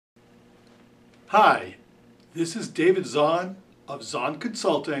Hi, this is David Zahn of Zahn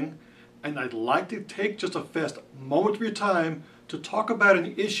Consulting, and I'd like to take just a fast moment of your time to talk about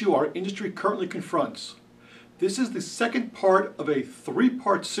an issue our industry currently confronts. This is the second part of a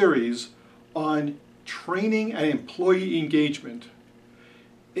three-part series on training and employee engagement.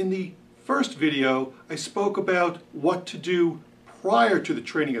 In the first video, I spoke about what to do prior to the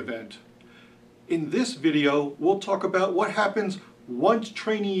training event. In this video, we'll talk about what happens once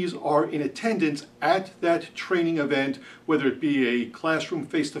trainees are in attendance at that training event, whether it be a classroom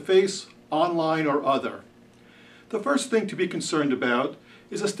face-to-face, online, or other. The first thing to be concerned about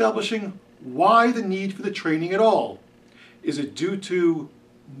is establishing why the need for the training at all. Is it due to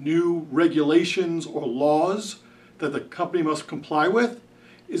new regulations or laws that the company must comply with?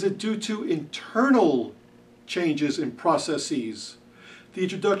 Is it due to internal changes in processes, the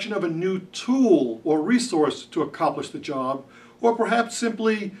introduction of a new tool or resource to accomplish the job, or perhaps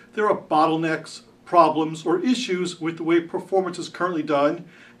simply there are bottlenecks, problems, or issues with the way performance is currently done,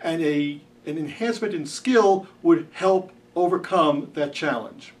 and an enhancement in skill would help overcome that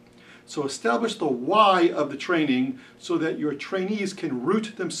challenge. So establish the why of the training so that your trainees can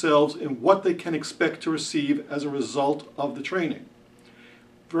root themselves in what they can expect to receive as a result of the training.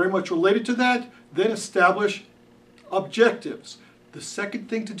 Very much related to that, then establish objectives. The second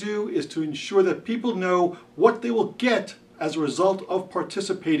thing to do is to ensure that people know what they will get as a result of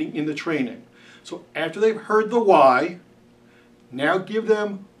participating in the training. So after they've heard the why, now give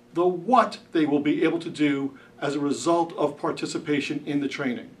them the what they will be able to do as a result of participation in the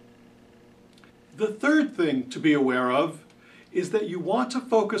training. The third thing to be aware of is that you want to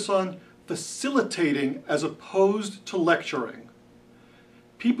focus on facilitating as opposed to lecturing.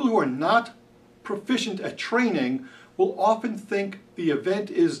 People who are not proficient at training will often think the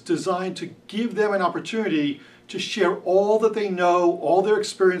event is designed to give them an opportunity to share all that they know, all their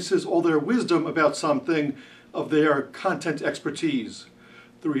experiences, all their wisdom about something of their content expertise.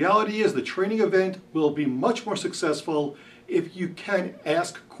 The reality is the training event will be much more successful if you can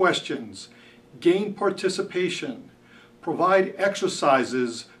ask questions, gain participation, provide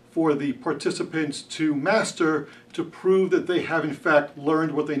exercises for the participants to master to prove that they have in fact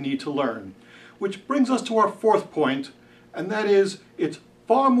learned what they need to learn. Which brings us to our fourth point, and that is it's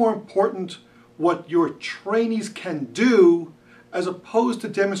far more important what your trainees can do as opposed to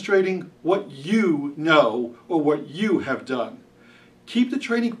demonstrating what you know or what you have done. Keep the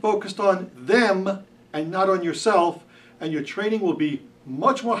training focused on them and not on yourself, and your training will be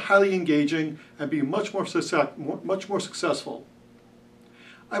much more highly engaging and be much more successful.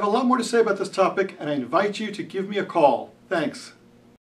 I have a lot more to say about this topic, and I invite you to give me a call. Thanks.